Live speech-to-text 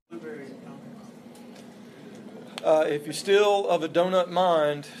If you're still of a donut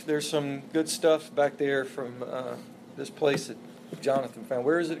mind, there's some good stuff back there from this place that Jonathan found.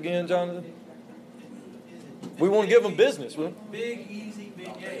 Where is it again, Jonathan? We want to give them business. Big Easy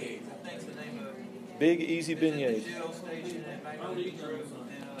Beignets. I think the name of it. Big Easy Beignets. Shell station at Magnolia Beach Road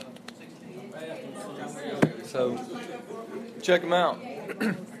and 16. So, check them out.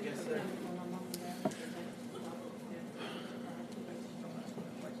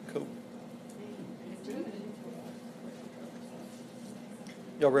 Cool.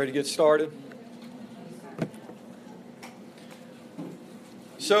 Y'all ready to get started?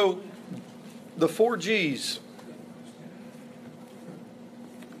 So, the 4 G's.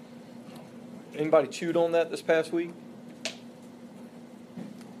 Anybody chewed on that this past week?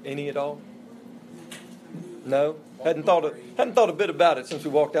 Any at all? No? Hadn't thought a bit about it since we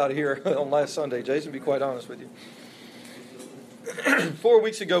walked out of here on last Sunday, Jason, to be quite honest with you. 4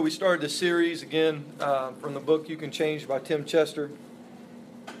 weeks ago, we started this series, again, from the book You Can Change by Tim Chester.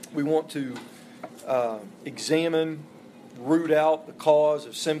 We want to examine, root out the cause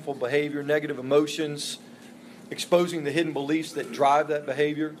of sinful behavior, negative emotions, exposing the hidden beliefs that drive that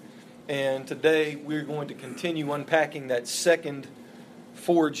behavior. And today, we're going to continue unpacking that second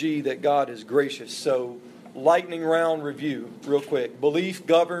 4G, that God is gracious. So, lightning round review, real quick. Belief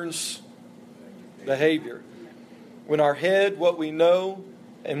governs behavior. When our head, what we know,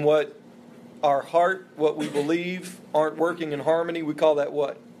 and what our heart, what we believe, aren't working in harmony, we call that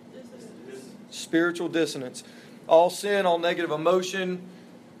what? Spiritual dissonance. All sin, all negative emotion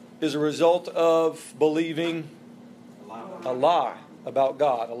is a result of believing a lie about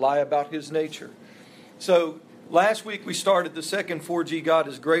God, a lie about His nature. So, last week we started the second 4G, God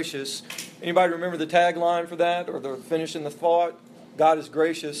is gracious. Anybody remember the tagline for that, or the finishing the thought? God is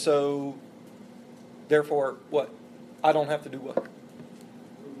gracious, so therefore what? I don't have to do what?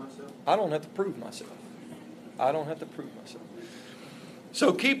 Prove myself. I don't have to prove myself. I don't have to prove myself.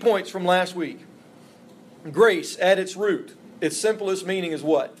 So key points from last week. Grace at its root, its simplest meaning is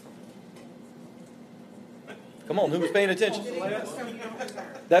what? Come on, who was paying attention?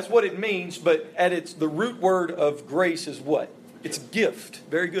 That's what it means, but the root word of grace is what? It's gift.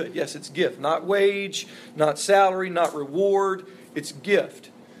 Very good. Yes, it's gift. Not wage, not salary, not reward. It's gift.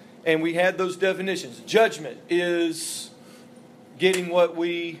 And we had those definitions. Judgment is getting what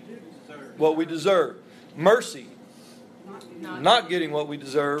we deserve. Mercy, not getting what we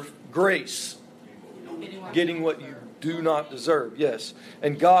deserve. Grace, getting what you do not deserve. Yes.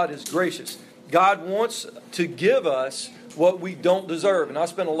 And God is gracious. God wants to give us what we don't deserve. And I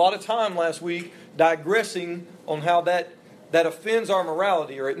spent a lot of time last week digressing on how that offends our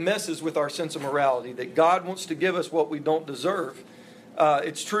morality, or it messes with our sense of morality, that God wants to give us what we don't deserve.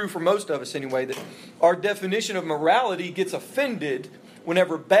 It's true for most of us anyway, that our definition of morality gets offended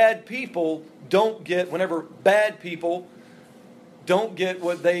whenever bad people don't get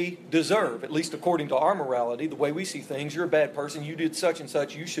what they deserve, at least according to our morality, the way we see things. You're a bad person, you did such and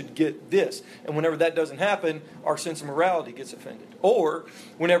such, you should get this. And whenever that doesn't happen, our sense of morality gets offended. Or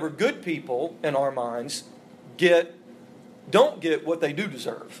whenever good people, in our minds, don't get what they do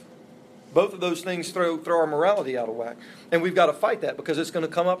deserve. Both of those things throw our morality out of whack. And we've got to fight that, because it's going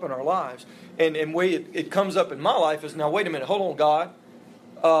to come up in our lives. And the way it comes up in my life is, now wait a minute, hold on, God.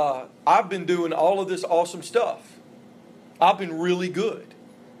 I've been doing all of this awesome stuff. I've been really good.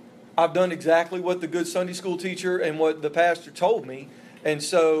 I've done exactly what the good Sunday school teacher and what the pastor told me. And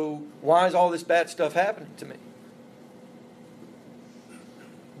so why is all this bad stuff happening to me?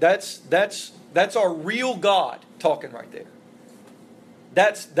 That's our real God talking right there.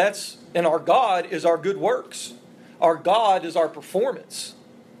 And our God is our good works. Our God is our performance.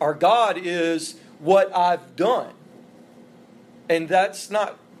 Our God is what I've done. And that's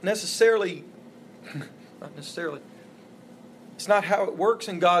not necessarily, it's not how it works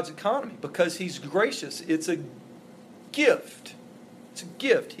in God's economy, because He's gracious. It's a gift. It's a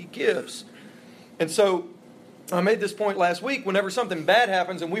gift He gives. And so I made this point last week. Whenever something bad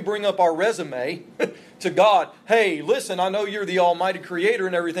happens and we bring up our resume to God, hey, listen, I know you're the almighty creator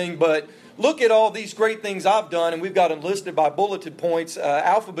and everything, but look at all these great things I've done, and we've got them listed by bulleted points,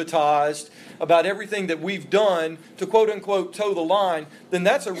 alphabetized, about everything that we've done to quote-unquote toe the line, then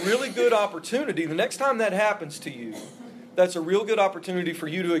that's a really good opportunity. The next time that happens to you, that's a real good opportunity for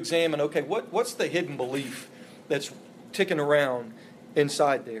you to examine, okay, what's the hidden belief that's ticking around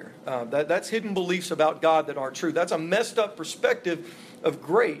inside there? That's hidden beliefs about God that aren't true. That's a messed up perspective of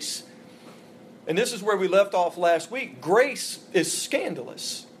grace. And this is where we left off last week. Grace is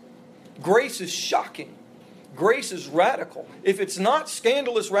scandalous. Grace is shocking. Grace is radical. If it's not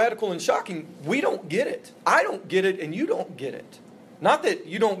scandalous, radical, and shocking, we don't get it. I don't get it, and you don't get it. Not that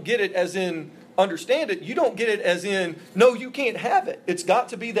you don't get it as in understand it, you don't get it as in, no, you can't have it. It's got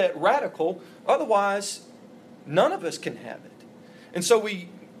to be that radical. Otherwise, none of us can have it. And so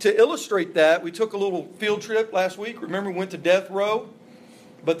to illustrate that, we took a little field trip last week. Remember, we went to death row.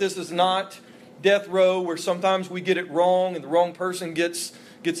 But this is not death row where sometimes we get it wrong and the wrong person gets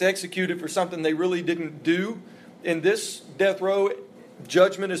executed for something they really didn't do. In this death row,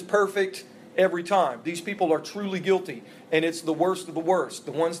 judgment is perfect every time. These people are truly guilty, and it's the worst of the worst.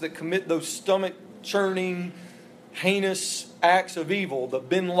 The ones that commit those stomach-churning, heinous acts of evil, the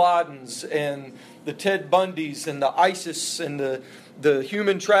Bin Ladens and the Ted Bundys and the ISIS and the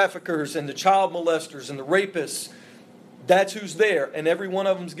human traffickers and the child molesters and the rapists. That's who's there, and every one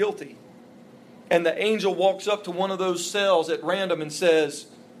of them's guilty. And the angel walks up to one of those cells at random and says,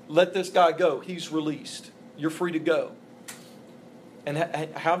 let this guy go. He's released. You're free to go. And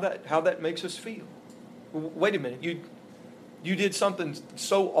how that makes us feel. Wait a minute. You did something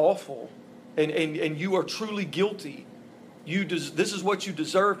so awful, and you are truly guilty. This is what you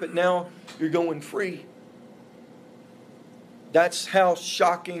deserve, but now you're going free. That's how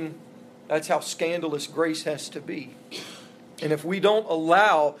shocking, that's how scandalous grace has to be. And if we don't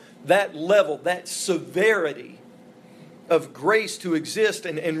allow that level, that severity of grace to exist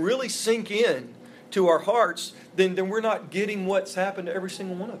and really sink in to our hearts, then we're not getting what's happened to every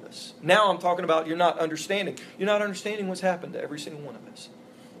single one of us. Now I'm talking about you're not understanding. You're not understanding what's happened to every single one of us.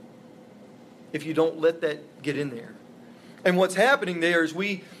 If you don't let that get in there. And what's happening there is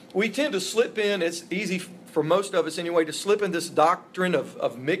we tend to slip in, it's easy for most of us anyway, to slip in this doctrine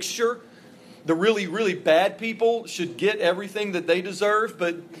of mixture. The really, really bad people should get everything that they deserve,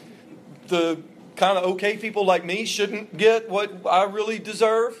 but the kind of okay people like me shouldn't get what I really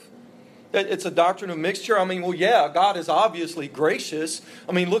deserve. It's a doctrine of mixture. I mean, well, yeah, God is obviously gracious.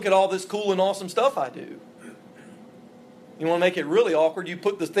 I mean, look at all this cool and awesome stuff I do. You want to make it really awkward, you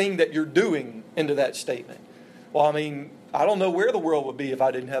put the thing that you're doing into that statement. Well, I mean, I don't know where the world would be if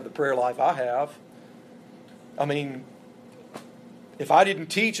I didn't have the prayer life I have. I mean, if I didn't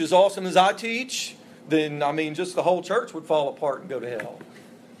teach as awesome as I teach, then, I mean, just the whole church would fall apart and go to hell.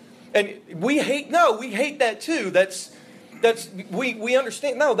 And we hate that too. We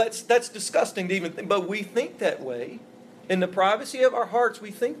understand, no, that's disgusting to even think, but we think that way. In the privacy of our hearts,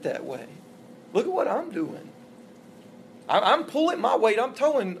 we think that way. Look at what I'm doing. I'm pulling my weight. I'm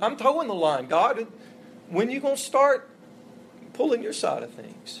towing the line. God, when are you going to start pulling your side of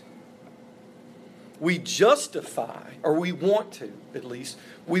things? We justify, or we want to, at least,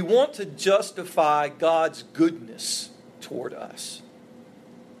 we want to justify God's goodness toward us.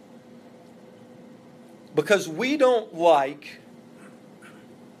 Because we don't like,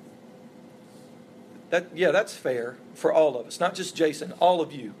 that. Yeah, that's fair for all of us, not just Jason, all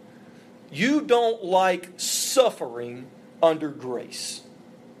of you. You don't like suffering under grace.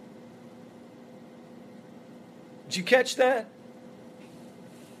 Did you catch that?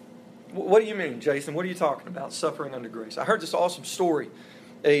 What do you mean, Jason? What are you talking about, suffering under grace? I heard this awesome story.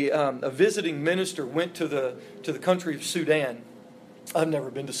 A visiting minister went to the country of Sudan. I've never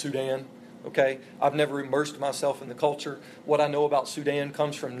been to Sudan. Okay, I've never immersed myself in the culture. What I know about Sudan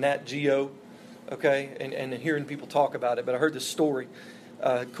comes from Nat Geo, okay, and hearing people talk about it. But I heard this story,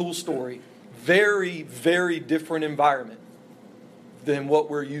 cool story. Very, very different environment than what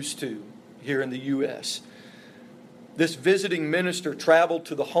we're used to here in the U.S. This visiting minister traveled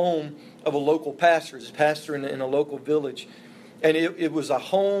to the home of a local pastor. He's a pastor in a local village. And it was a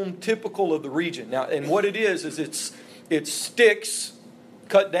home typical of the region. Now, and what it is it's sticks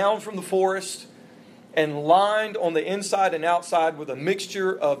cut down from the forest and lined on the inside and outside with a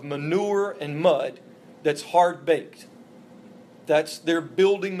mixture of manure and mud that's hard baked. That's their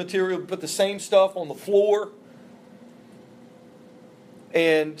building material. Put the same stuff on the floor.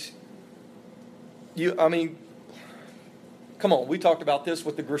 And come on, we talked about this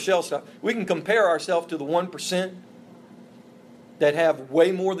with the Grishel stuff. We can compare ourselves to the 1% that have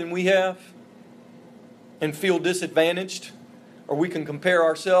way more than we have and feel disadvantaged. Or we can compare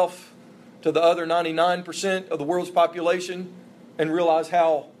ourselves to the other 99% of the world's population and realize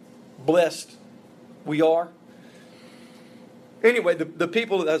how blessed we are. Anyway, the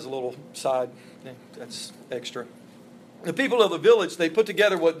people, that's a little side, that's extra. The people of the village, they put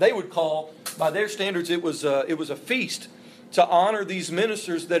together what they would call, by their standards, it was a feast to honor these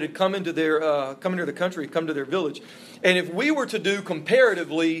ministers that had come into their country, come to their village. And if we were to do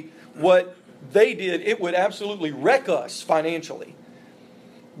comparatively what they did, it would absolutely wreck us financially.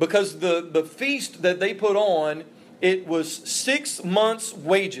 Because the feast that they put on, it was 6 months'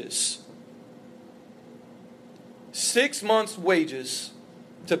 wages. 6 months' wages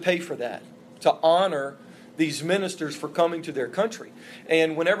to pay for that, to honor these ministers for coming to their country.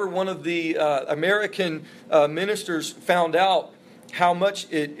 And whenever one of the American ministers found out how much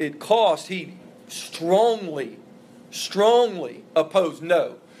it cost, he strongly opposed.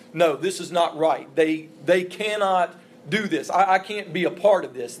 No, this is not right. They cannot do this. I can't be a part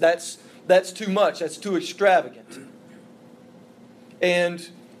of this. That's too much. That's too extravagant. And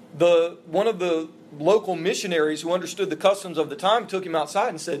one of the local missionaries who understood the customs of the time took him outside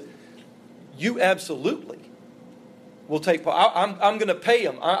and said, "You absolutely will take part. I'm going to pay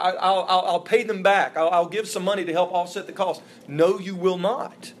them. I'll pay them back. I'll give some money to help offset the cost." No, you will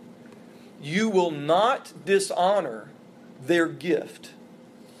not. You will not dishonor their gift.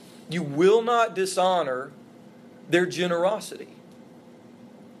 You will not dishonor their generosity.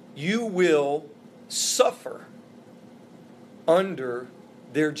 You will suffer under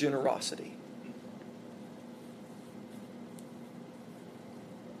their generosity.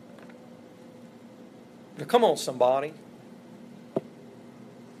 Now, come on, somebody.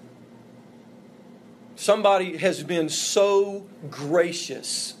 Somebody has been so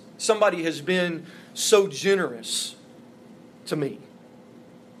gracious. Somebody has been so generous to me.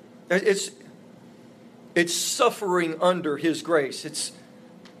 It's suffering under His grace. It's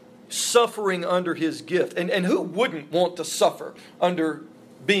suffering under His gift. And who wouldn't want to suffer under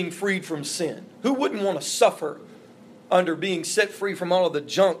being freed from sin? Who wouldn't want to suffer under being set free from all of the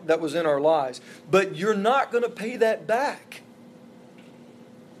junk that was in our lives? But you're not going to pay that back.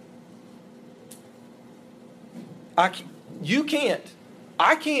 You can't.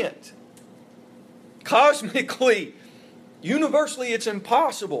 I can't. Cosmically, universally, it's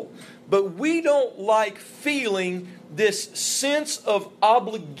impossible. But we don't like feeling this sense of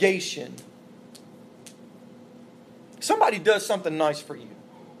obligation. Somebody does something nice for you.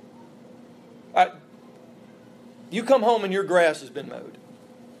 You come home and your grass has been mowed.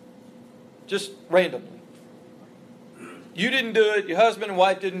 Just randomly. You didn't do it. Your husband and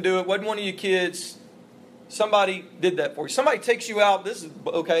wife didn't do it. Wasn't one of your kids. Somebody did that for you. Somebody takes you out. This is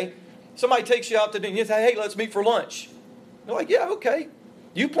okay. Somebody takes you out to dinner. You say, "Hey, let's meet for lunch." They're like, "Yeah, okay."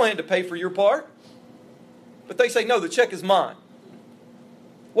 You plan to pay for your part. But they say, "No, the check is mine."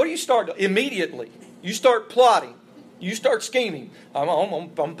 What do you start? Immediately. You start plotting. You start scheming. I'm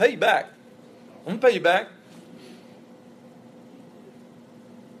going to pay you back. I'm going to pay you back.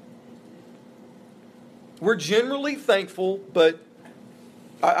 We're generally thankful, but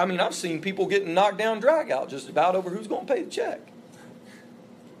I've seen people getting knocked down, drag out just about over who's going to pay the check.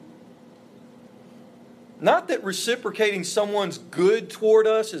 Not that reciprocating someone's good toward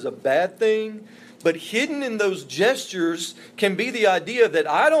us is a bad thing, but hidden in those gestures can be the idea that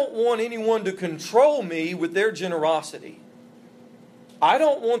I don't want anyone to control me with their generosity. I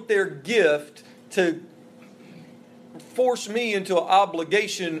don't want their gift to force me into an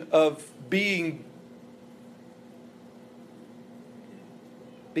obligation of being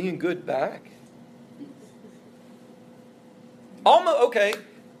good back. Okay,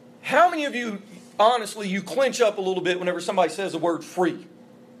 how many of you, honestly, you clench up a little bit whenever somebody says the word free?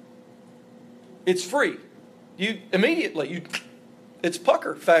 It's free. It's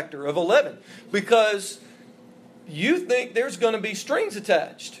pucker factor of 11 because you think there's going to be strings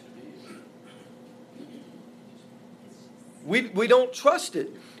attached. We don't trust it.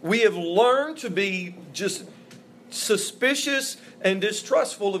 We have learned to be just suspicious and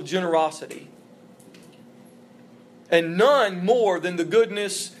distrustful of generosity. And none more than the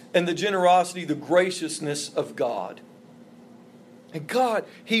goodness and the generosity, the graciousness of God. And God,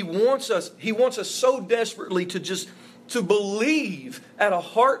 He wants us so desperately to believe at a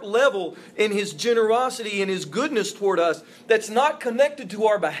heart level in His generosity and His goodness toward us that's not connected to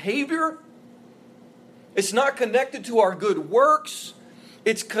our behavior. It's not connected to our good works.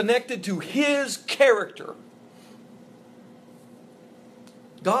 It's connected to His character.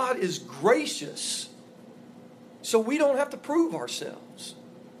 God is gracious, so we don't have to prove ourselves.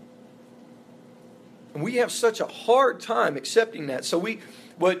 And we have such a hard time accepting that. So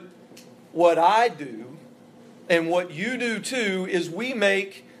what I do, and what you do too, is we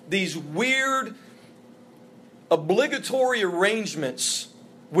make these weird, obligatory arrangements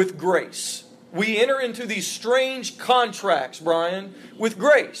with grace. We enter into these strange contracts, Brian, with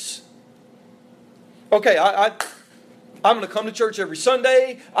grace. Okay, I'm going to come to church every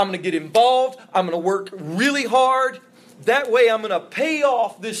Sunday. I'm going to get involved. I'm going to work really hard. That way I'm going to pay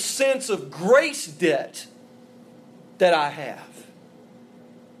off this sense of grace debt that I have.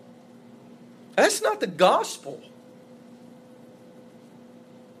 That's not the gospel.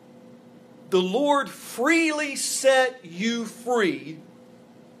 The Lord freely set you free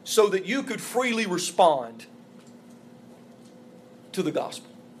so that you could freely respond to the gospel.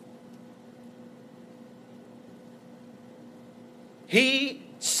 He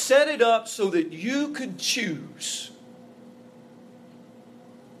set it up so that you could choose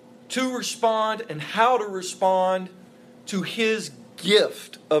to respond and how to respond to His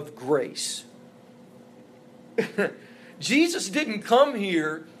gift of grace. Jesus didn't come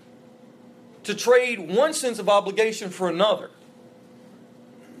here to trade one sense of obligation for another.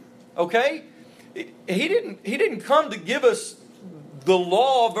 Okay? He didn't come to give us the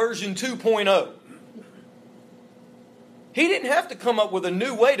law version 2.0. He didn't have to come up with a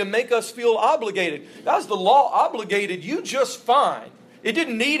new way to make us feel obligated. Guys, the law obligated you just fine. It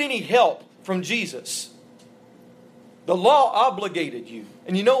didn't need any help from Jesus. The law obligated you.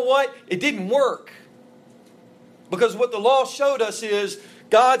 And you know what? It didn't work. Because what the law showed us is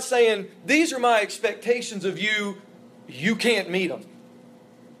God saying, these are my expectations of you. You can't meet them.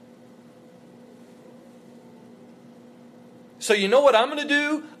 So you know what I'm going to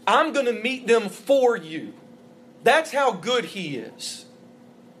do? I'm going to meet them for you. That's how good He is.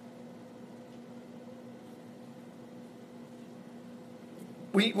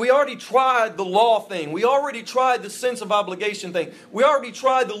 We already tried the law thing. We already tried the sense of obligation thing. We already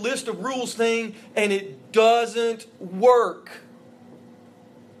tried the list of rules thing, and it doesn't work.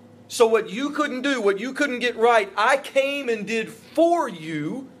 So what you couldn't do, what you couldn't get right, I came and did for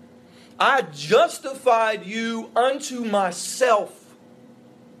you. I justified you unto myself.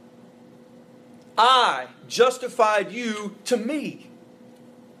 I justified you to me.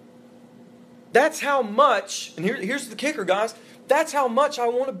 That's how much, and here's the kicker, guys. That's how much I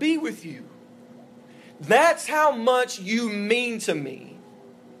want to be with you. That's how much you mean to me.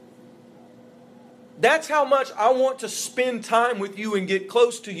 That's how much I want to spend time with you and get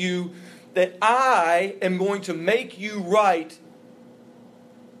close to you, that I am going to make you right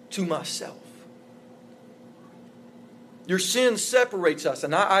to myself. Your sin separates us,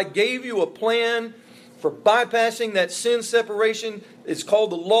 and I gave you a plan for bypassing that sin separation. It's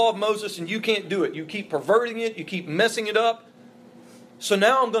called the law of Moses, and you can't do it. You keep perverting it. You keep messing it up. So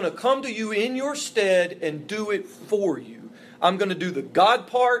now I'm going to come to you in your stead and do it for you. I'm going to do the God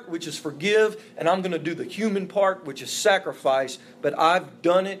part, which is forgive, and I'm going to do the human part, which is sacrifice, but I've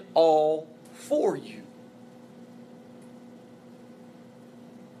done it all for you.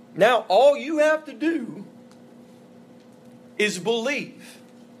 Now, all you have to do is believe,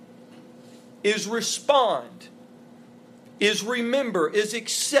 is respond, is remember, is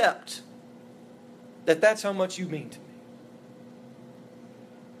accept that that's how much you mean to me.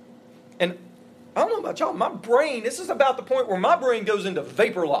 And I don't know about y'all, my brain, this is about the point where my brain goes into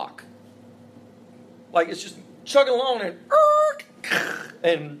vapor lock. Like it's just chugging along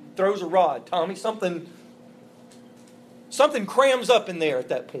and throws a rod. Tommy, something crams up in there at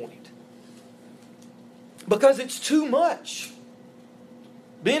that point. Because it's too much.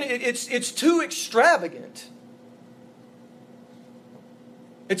 Ben, it's too extravagant.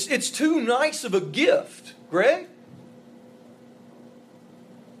 It's too nice of a gift, Greg.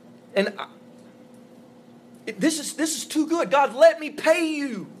 And this is too good. God, let me pay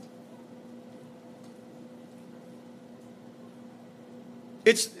you.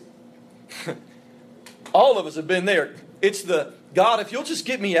 It's all of us have been there. It's the God, if you'll just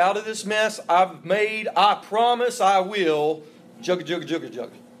get me out of this mess I've made, I promise I will. Jugga, jugga, jugga,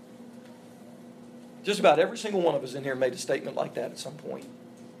 jugga. Just about every single one of us in here made a statement like that at some point.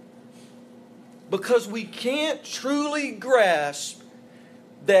 Because we can't truly grasp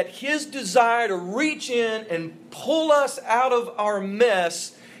that His desire to reach in and pull us out of our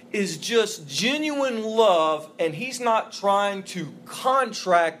mess is just genuine love, and He's not trying to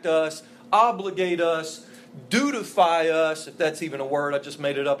contract us, obligate us, dutify us, if that's even a word, I just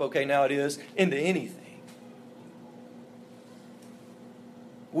made it up, okay, now it is, into anything.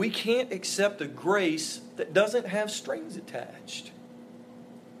 We can't accept a grace that doesn't have strings attached.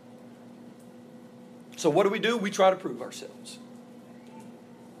 So what do? We try to prove ourselves.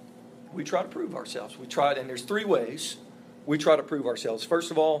 We try to prove ourselves. And there's three ways we try to prove ourselves. First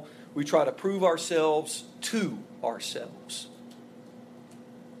of all, we try to prove ourselves to ourselves.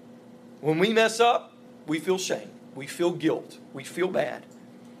 When we mess up, we feel shame. We feel guilt. We feel bad.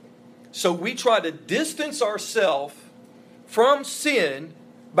 So we try to distance ourselves from sin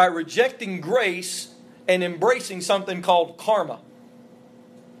by rejecting grace and embracing something called karma.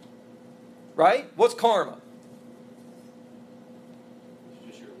 Right? What's karma?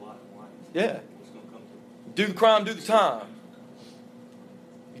 Yeah. Do the crime, do the time.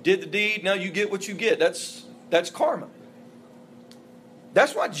 You did the deed, now you get what you get. That's karma.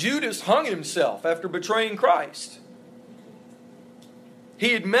 That's why Judas hung himself after betraying Christ.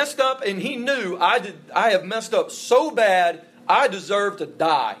 He had messed up and he knew, I have messed up so bad, I deserve to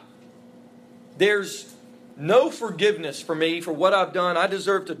die. There's No forgiveness for me for what I've done. I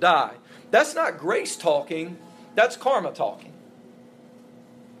deserve to die. That's not grace talking. That's karma talking.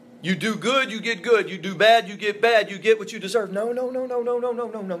 You do good, you get good. You do bad, you get bad. You get what you deserve. No.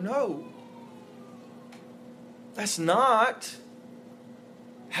 That's not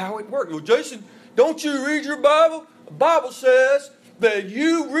how it works. Well, Jason, don't you read your Bible? The Bible says that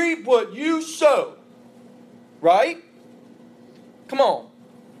you reap what you sow. Right? Come on.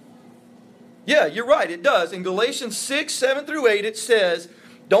 Yeah, you're right. It does. In Galatians 6, 7 through 8, it says,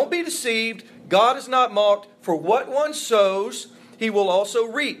 don't be deceived. God is not mocked. For what one sows, he will also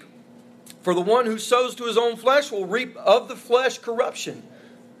reap. For the one who sows to his own flesh will reap of the flesh corruption.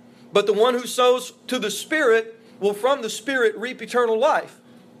 But the one who sows to the Spirit will from the Spirit reap eternal life.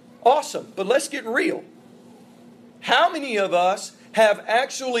 Awesome. But let's get real. How many of us have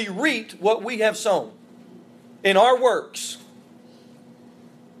actually reaped what we have sown in our works?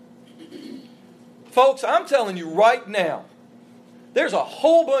 Folks, I'm telling you right now, there's a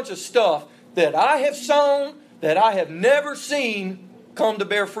whole bunch of stuff that I have sown that I have never seen come to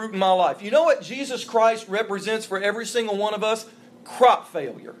bear fruit in my life. You know what Jesus Christ represents for every single one of us? Crop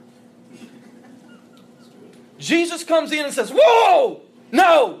failure. Jesus comes in and says, whoa,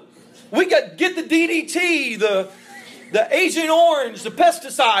 no, we got to get the DDT, the Agent Orange, the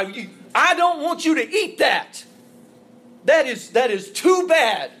pesticide. I don't want you to eat that. That is too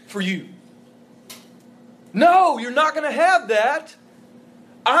bad for you. No, you're not going to have that.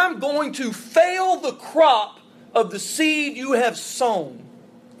 I'm going to fail the crop of the seed you have sown.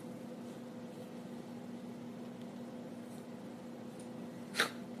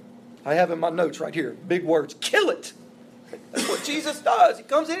 I have in my notes right here, big words, kill it. That's what Jesus does. He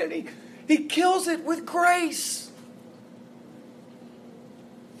comes in and he kills it with grace.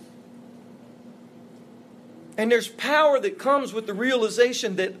 And there's power that comes with the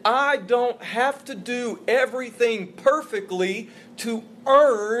realization that I don't have to do everything perfectly to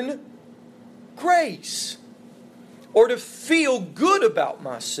earn grace or to feel good about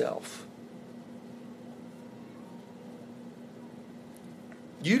myself.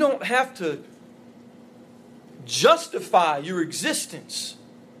 You don't have to justify your existence.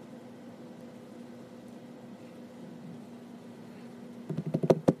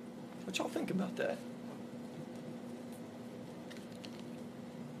 What y'all think about that?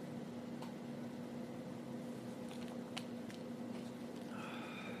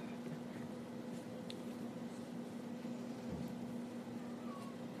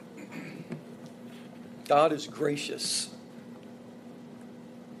 God is gracious,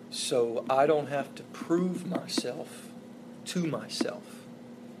 so I don't have to prove myself to myself.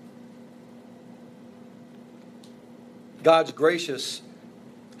 God's gracious,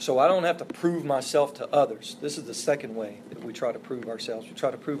 so I don't have to prove myself to others. This is the second way that we try to prove ourselves. We try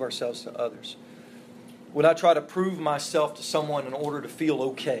to prove ourselves to others. When I try to prove myself to someone in order to feel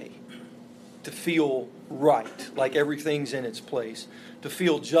okay, to feel right, like everything's in its place, to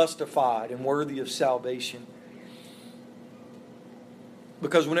feel justified and worthy of salvation.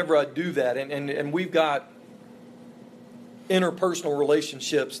 Because whenever I do that, and we've got interpersonal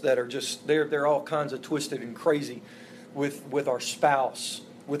relationships that are just, they're all kinds of twisted and crazy with our spouse,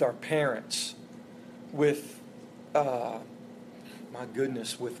 with our parents, with,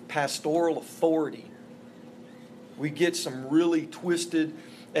 with pastoral authority. We get some really twisted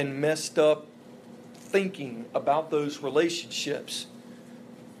and messed up thinking about those relationships.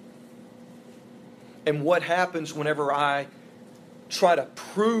 And what happens whenever I try to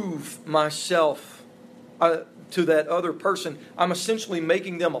prove myself to that other person? I'm essentially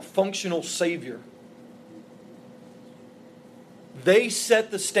making them a functional savior. They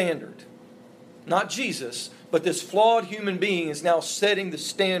set the standard. Not Jesus, but this flawed human being is now setting the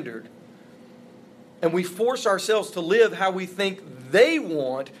standard. And we force ourselves to live how we think they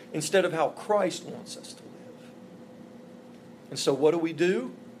want instead of how Christ wants us to live. And so what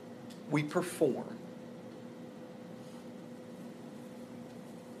do? We perform.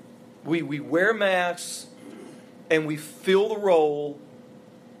 We wear masks and we fill the role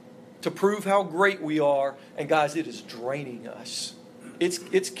to prove how great we are. And guys, it is draining us.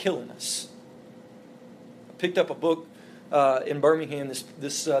 It's killing us. I picked up a book in Birmingham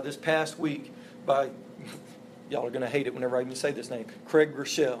this past week by, y'all are going to hate it whenever I even say this name, Craig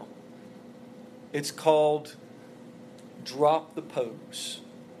Groeschel. It's called Drop the Pose.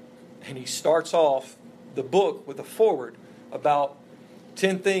 And he starts off the book with a foreword about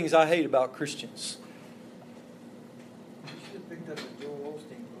 10 things I hate about Christians. You should have picked up the Joel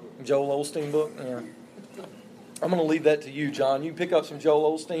Osteen book. Joel Osteen book? Yeah. I'm going to leave that to you, John. You pick up some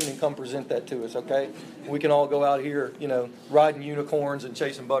Joel Osteen and come present that to us, okay? We can all go out here, riding unicorns and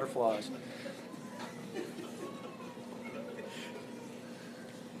chasing butterflies.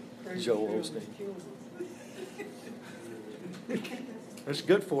 Joel Osteen. That's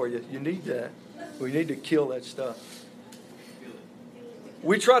good for you. You need that. We need to kill that stuff.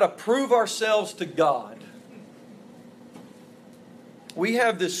 We try to prove ourselves to God. We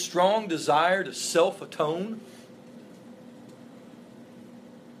have this strong desire to self-atone.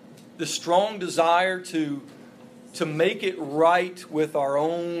 This strong desire to make it right with our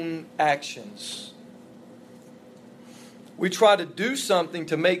own actions. We try to do something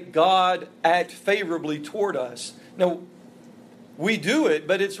to make God act favorably toward us. Now, we do it,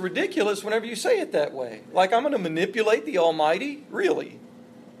 but it's ridiculous whenever you say it that way. Like, I'm going to manipulate the Almighty? Really?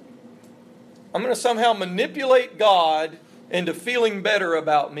 I'm going to somehow manipulate God into feeling better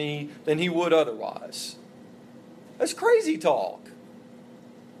about me than He would otherwise. That's crazy talk.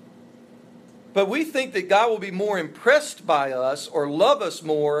 But we think that God will be more impressed by us or love us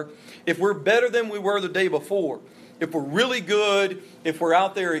more if we're better than we were the day before. If we're really good, if we're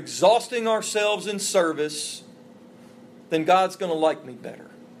out there exhausting ourselves in service, then God's going to like me better.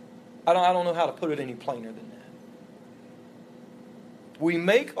 I don't know how to put it any plainer than that. We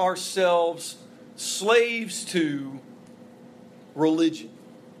make ourselves slaves to religion.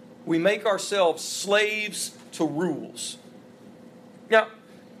 We make ourselves slaves to rules. Now,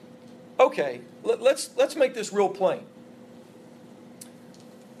 okay, let's make this real plain.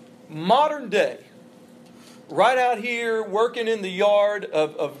 Modern day, right out here working in the yard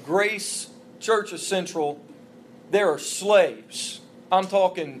of Grace Church of Central, there are slaves. I'm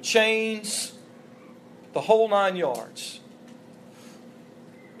talking chains, the whole 9 yards.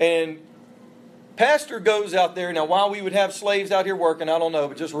 And pastor goes out there. Now, why we would have slaves out here working, I don't know,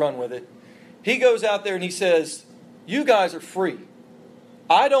 but just run with it. He goes out there and he says, you guys are free.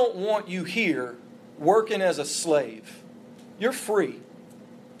 I don't want you here working as a slave. You're free.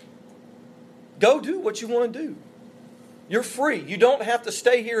 Go do what you want to do. You're free. You don't have to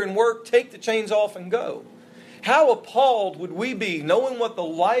stay here and work. Take the chains off and go. How appalled would we be, knowing what the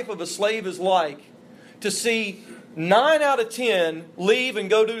life of a slave is like, to see 9 out of 10 leave and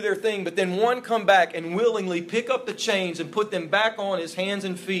go do their thing, but then one come back and willingly pick up the chains and put them back on his hands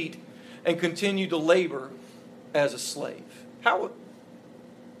and feet and continue to labor as a slave.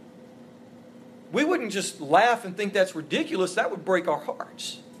 We wouldn't just laugh and think that's ridiculous. That would break our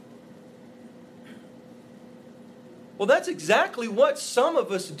hearts. Well, that's exactly what some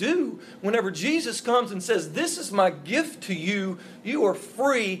of us do whenever Jesus comes and says, this is my gift to you. You are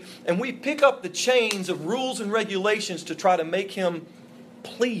free. And we pick up the chains of rules and regulations to try to make Him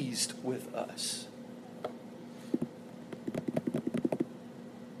pleased with us.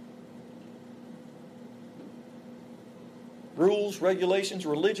 Rules, regulations,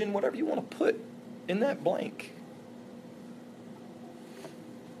 religion, whatever you want to put in that blank.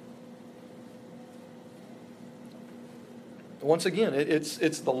 Once again, it's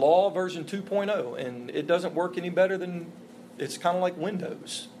the law version 2.0, and it doesn't work any better than, it's kind of like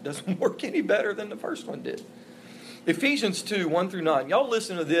Windows. It doesn't work any better than the first one did. Ephesians 2, 1 through 9. Y'all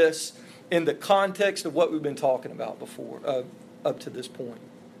listen to this in the context of what we've been talking about before, up to this point.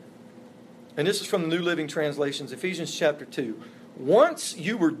 And this is from the New Living Translations, Ephesians chapter 2. Once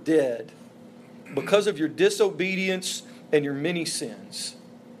you were dead because of your disobedience and your many sins.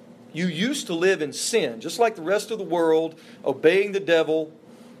 You used to live in sin, just like the rest of the world, obeying the devil,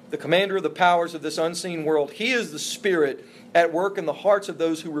 the commander of the powers of this unseen world. He is the spirit at work in the hearts of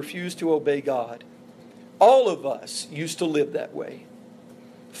those who refuse to obey God. All of us used to live that way,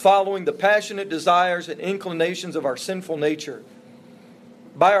 following the passionate desires and inclinations of our sinful nature.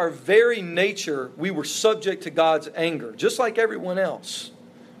 By our very nature, we were subject to God's anger, just like everyone else.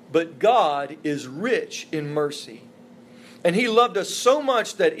 But God is rich in mercy. And He loved us so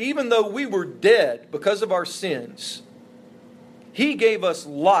much that even though we were dead because of our sins, He gave us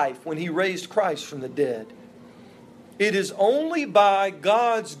life when He raised Christ from the dead. It is only by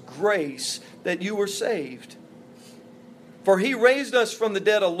God's grace that you were saved. For He raised us from the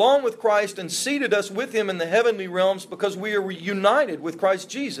dead along with Christ and seated us with Him in the heavenly realms because we are united with Christ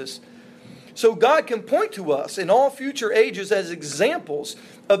Jesus. So God can point to us in all future ages as examples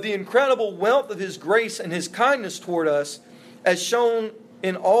of the incredible wealth of His grace and His kindness toward us, as shown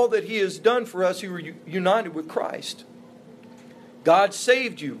in all that He has done for us who are united with Christ. God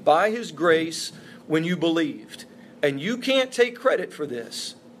saved you by His grace when you believed. And you can't take credit for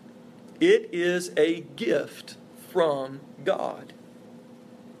this. It is a gift from God.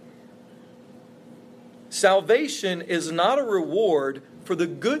 Salvation is not a reward for the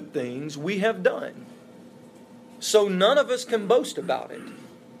good things we have done. So none of us can boast about it.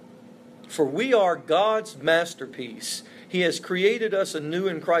 For we are God's masterpiece. He has created us anew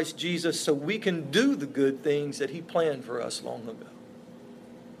in Christ Jesus so we can do the good things that He planned for us long ago.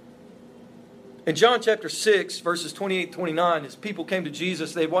 In John chapter 6, verses 28-29, as people came to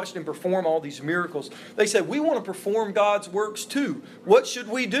Jesus, they watched him perform all these miracles. They said, we want to perform God's works too. What should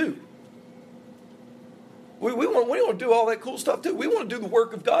we do? We want to do all that cool stuff too. We want to do the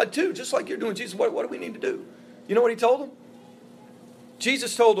work of God too, just like you're doing, Jesus. What do we need to do? You know what he told them?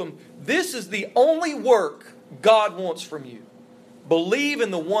 Jesus told them, this is the only work God wants from you. Believe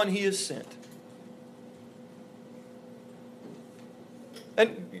in the one he has sent.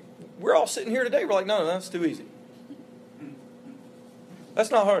 And we're all sitting here today, we're like, no, that's too easy.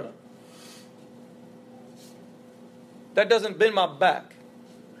 That's not hard enough. That doesn't bend my back.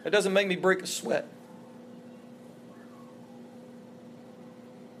 That doesn't make me break a sweat.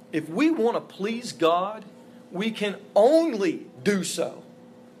 If we want to please God, we can only do so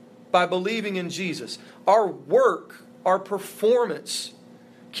by believing in Jesus. Our work, our performance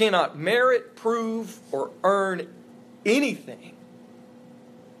cannot merit, prove, or earn anything.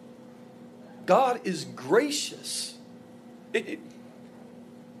 God is gracious.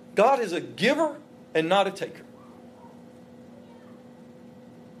 God is a giver and not a taker.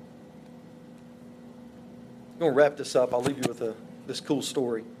 I'm going to wrap this up. I'll leave you with this cool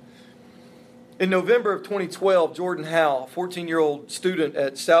story. In November of 2012, Jordan Howe, a 14-year-old student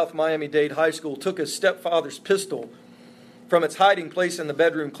at South Miami-Dade High School, took his stepfather's pistol from its hiding place in the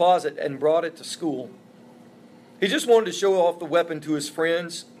bedroom closet and brought it to school. He just wanted to show off the weapon to his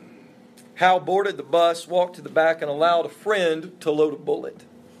friends. Howe boarded the bus, walked to the back, and allowed a friend to load a bullet.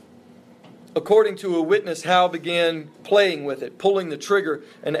 According to a witness, Howe began playing with it, pulling the trigger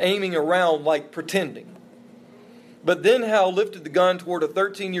and aiming around like pretending. But then Howe lifted the gun toward a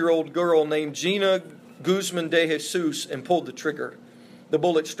 13-year-old girl named Gina Guzman de Jesus and pulled the trigger. The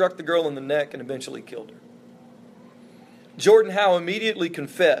bullet struck the girl in the neck and eventually killed her. Jordan Howe immediately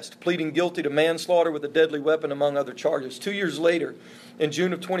confessed, pleading guilty to manslaughter with a deadly weapon, among other charges. 2 years later, in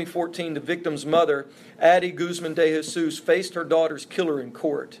June of 2014, the victim's mother, Addie Guzman de Jesus, faced her daughter's killer in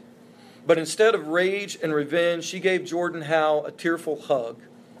court. But instead of rage and revenge, she gave Jordan Howe a tearful hug.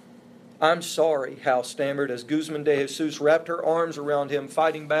 I'm sorry, Howe stammered as Guzman de Jesus wrapped her arms around him,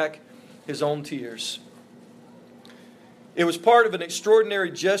 fighting back his own tears. It was part of an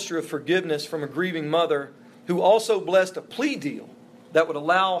extraordinary gesture of forgiveness from a grieving mother who also blessed a plea deal that would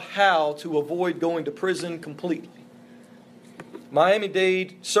allow Howe to avoid going to prison completely.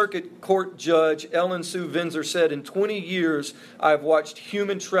 Miami-Dade Circuit Court Judge Ellen Sue Vinzer said, in 20 years, I have watched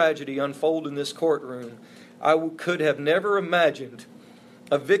human tragedy unfold in this courtroom. I could have never imagined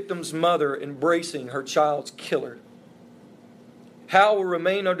a victim's mother embracing her child's killer. Howe will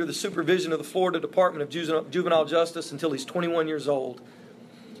remain under the supervision of the Florida Department of Juvenile Justice until he's 21 years old.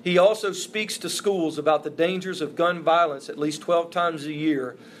 He also speaks to schools about the dangers of gun violence at least 12 times a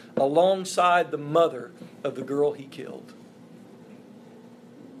year, alongside the mother of the girl he killed.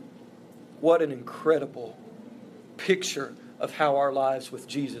 What an incredible picture of how our lives with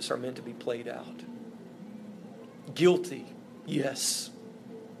Jesus are meant to be played out. Guilty, yes,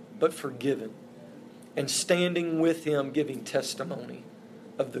 but forgiven, and standing with him, giving testimony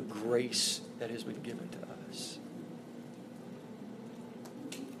of the grace that has been given to us.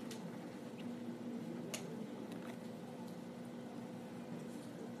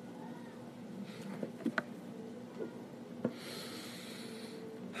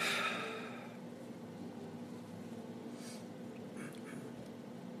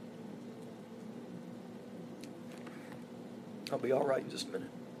 I'll be all right in just a minute.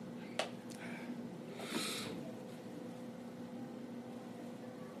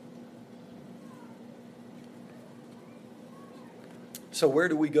 So where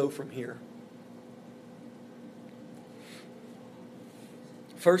do we go from here?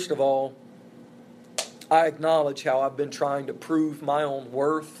 First of all, I acknowledge how I've been trying to prove my own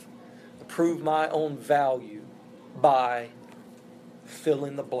worth, prove my own value by fill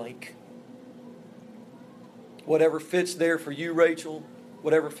in the blank. Whatever fits there for you, Rachel,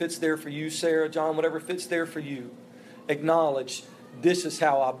 whatever fits there for you, Sarah, John, whatever fits there for you, acknowledge this is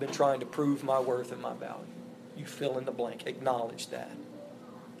how I've been trying to prove my worth and my value. You fill in the blank. Acknowledge that.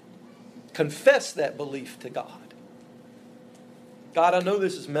 Confess that belief to God. God, I know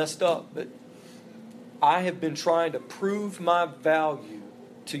this is messed up, but I have been trying to prove my value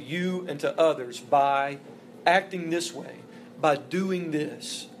to you and to others by acting this way, by doing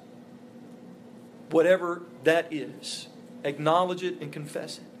this. Whatever that is, acknowledge it and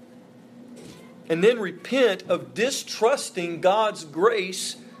confess it. And then repent of distrusting God's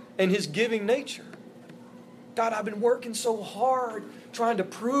grace and His giving nature. God, I've been working so hard trying to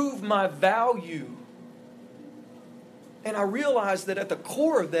prove my value. And I realize that at the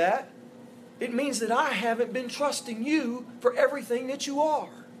core of that, it means that I haven't been trusting you for everything that you are.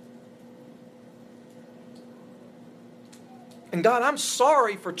 And God, I'm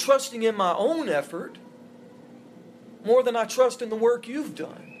sorry for trusting in my own effort more than I trust in the work you've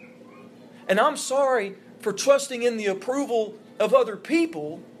done. And I'm sorry for trusting in the approval of other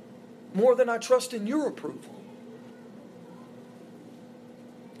people more than I trust in your approval.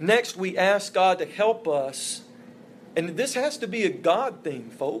 Next, we ask God to help us. And this has to be a God thing,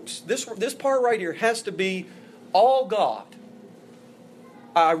 folks. This part right here has to be all God.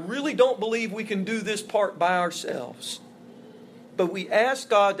 I really don't believe we can do this part by ourselves. But we ask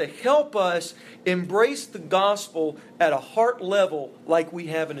God to help us embrace the gospel at a heart level like we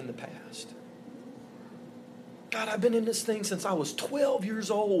haven't in the past. God, I've been in this thing since I was 12 years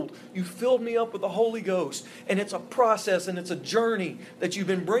old. You filled me up with the Holy Ghost. And it's a process and it's a journey that you've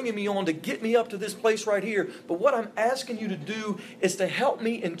been bringing me on to get me up to this place right here. But what I'm asking you to do is to help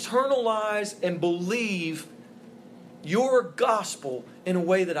me internalize and believe your gospel in a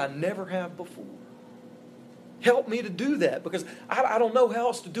way that I never have before. Help me to do that, because I don't know how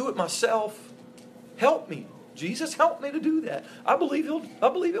else to do it myself. Help me. Jesus, help me to do that. I believe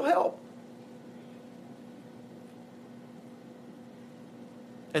He'll help.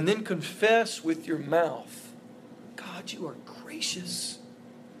 And then confess with your mouth, God, you are gracious.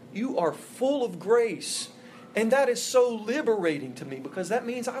 You are full of grace. And that is so liberating to me, because that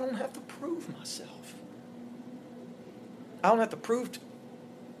means I don't have to prove myself. I don't have to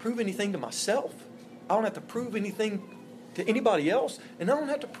prove anything to myself. I don't have to prove anything to anybody else. And I don't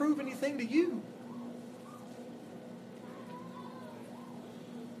have to prove anything to you.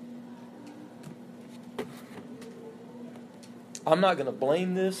 I'm not going to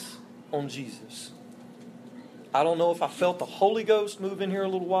blame this on Jesus. I don't know if I felt the Holy Ghost move in here a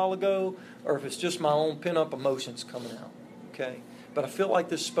little while ago, or if it's just my own pent-up emotions coming out. Okay? But I feel like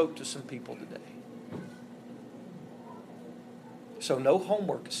this spoke to some people today. So no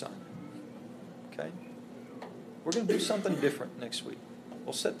homework assignment. Okay? We're going to do something different next week.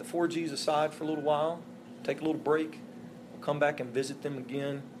 We'll set the 4Gs aside for a little while, take a little break. We'll come back and visit them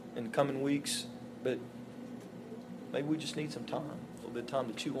again in the coming weeks. But maybe we just need some time, a little bit of time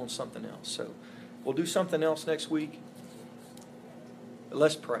to chew on something else. So we'll do something else next week. But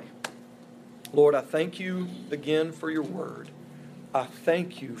let's pray. Lord, I thank you again for your word. I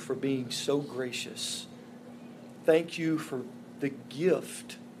thank you for being so gracious. Thank you for the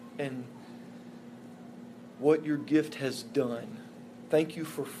gift and what your gift has done. Thank you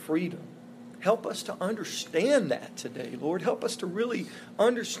for freedom. Help us to understand that today, Lord. Help us to really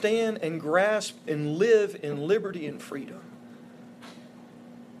understand and grasp and live in liberty and freedom.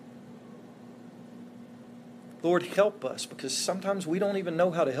 Lord, help us, because sometimes we don't even know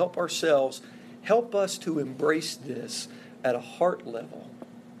how to help ourselves. Help us to embrace this at a heart level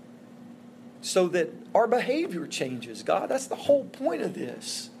so that our behavior changes. God, that's the whole point of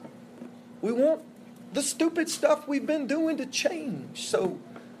this. We want the stupid stuff we've been doing to change. So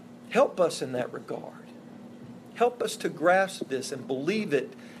help us in that regard. Help us to grasp this and believe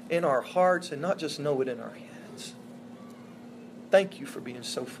it in our hearts and not just know it in our heads. Thank you for being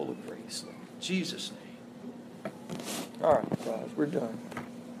so full of grace, Lord. In Jesus' name. All right, guys, we're done.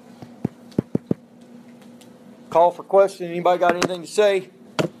 Call for question. Anybody got anything to say?